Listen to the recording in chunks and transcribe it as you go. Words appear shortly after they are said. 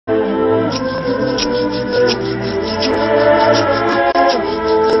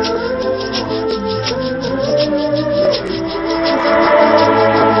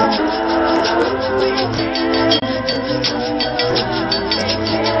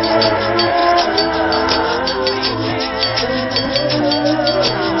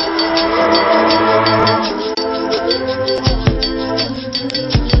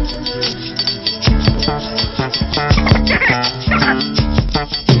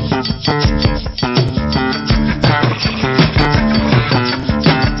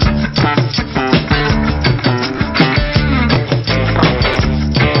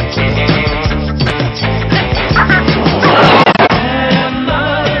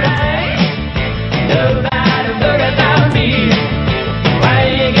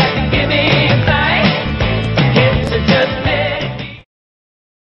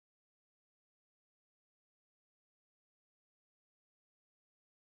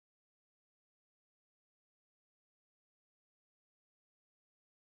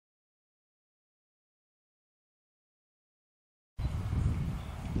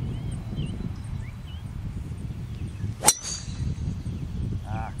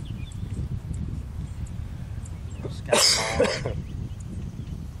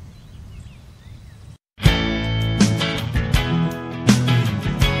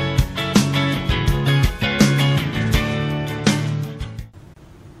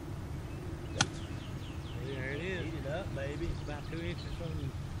Baby, it's about 2 inches from you.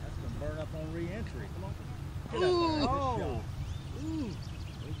 That's gonna burn up on re-entry. Come on. Get Ooh. up there. Oh. Ooh.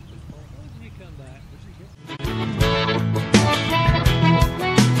 When you come back,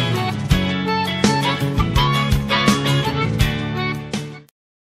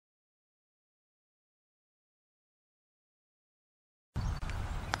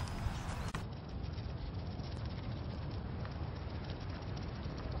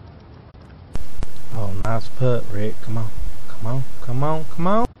 Oh, nice putt, Rick. Come on. Come on. Come on. Come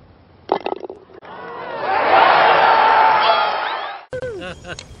on.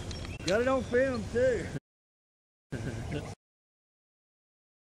 got it on film too.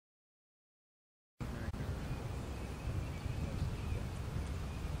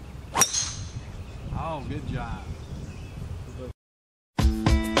 Oh, good job.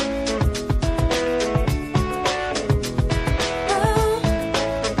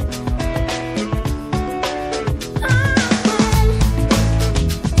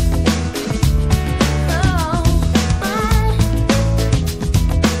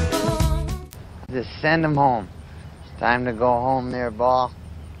 Just send them home. It's time to go home there, ball.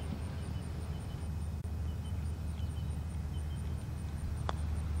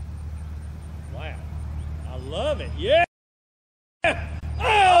 Wow. I love it. Yeah.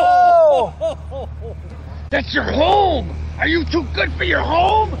 Oh! That's your home! Are you too good for your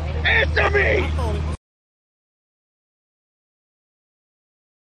home? Answer me!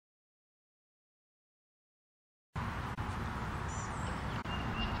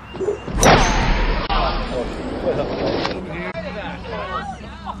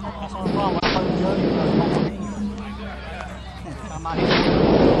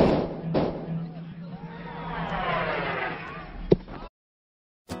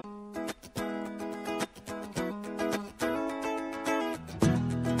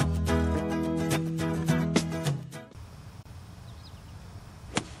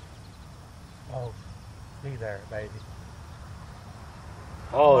 Oh, be there, baby.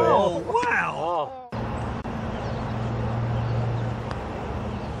 Oh, yeah. Wow.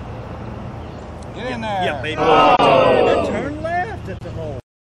 Get in there. Yeah, baby. Oh. Turn left at the hole.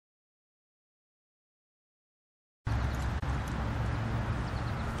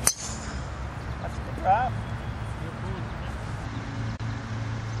 That's a good drive.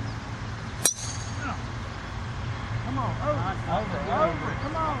 Come on, over,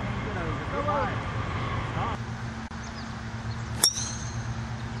 come on. Go over.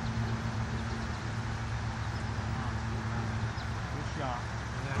 Good shot.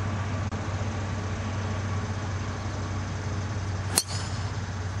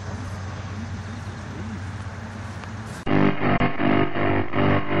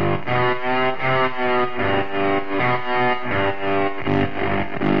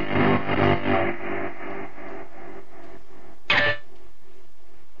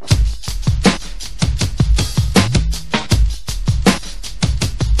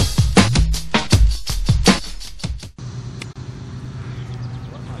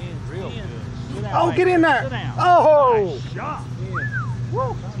 Oh, get in there. Sit down. Oh. Nice shot.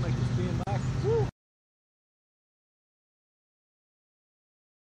 Woo. Trying to make it spin back. Woo.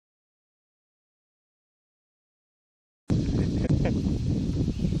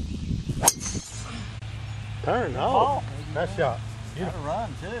 Turn. Oh. Nice shot. Got to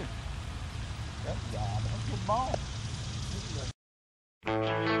run too. Good job. That's a good ball.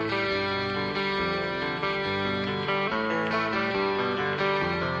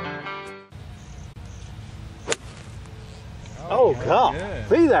 Oh, God. Good.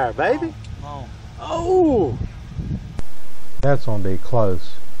 Be there, baby. Come on. Oh. That's going to be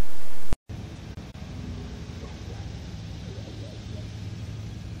close.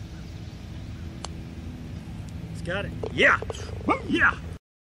 It's got it. Yeah. Yeah.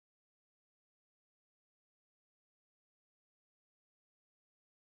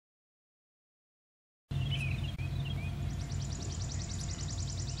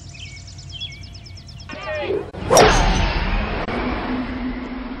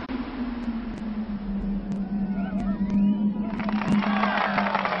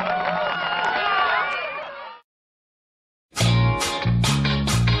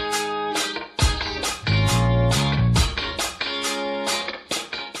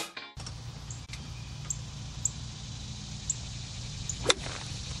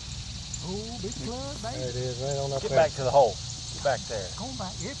 Oh, big plug, baby. There it is, right on up Get there. back to the hole. back there. Going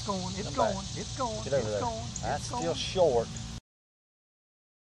back. It's going. It's Come going. back. It's going. Get over It's there. going. That's It's still going. short.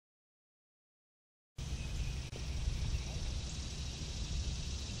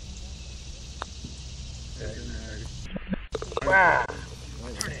 Wow.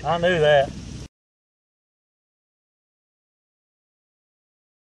 I knew that.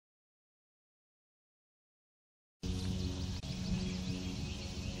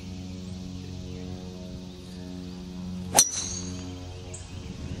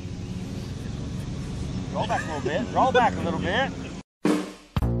 Roll back a little bit. Roll back a little bit.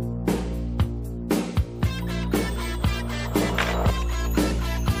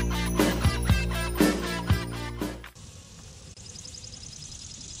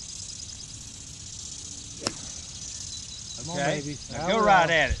 Come on, Okay. baby. Now go right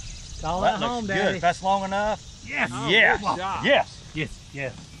at it. Call That that looks home, good. Daddy. If that's long enough. Yes. Oh, yes. good job. Yes. Yes.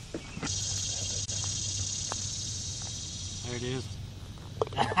 Yes. There it is.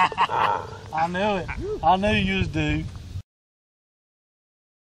 I knew it. I knew you was due.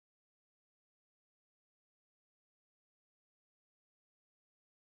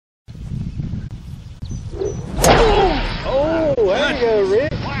 Oh, there you go,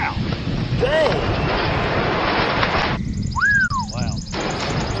 Rick. Wow. Dang. Wow.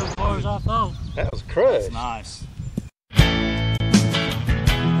 As far as I thought. That was crushed. That's nice.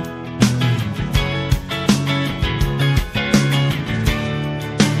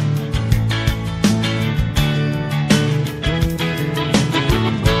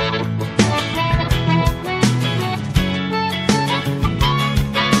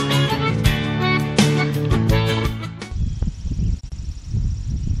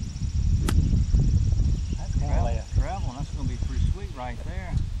 Travel, that's going to be pretty sweet right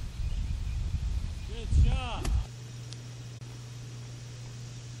there. Good shot.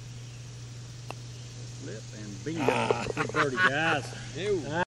 Flip and bingo. Good birdie, guys.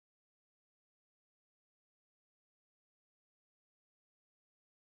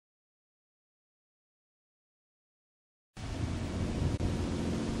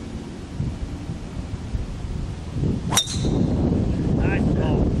 Nice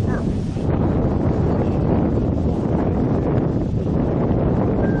ball. Perfect.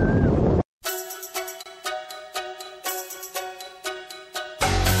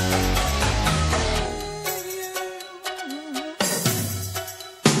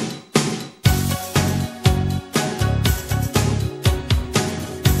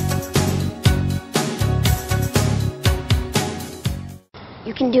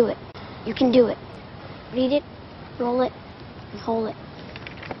 You can do it. You can do it. Read it, roll it, and hold it.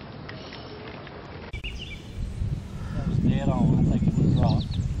 That was dead on. I think it was dropped.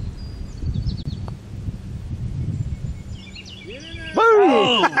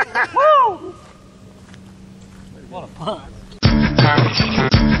 Boom! What a punt.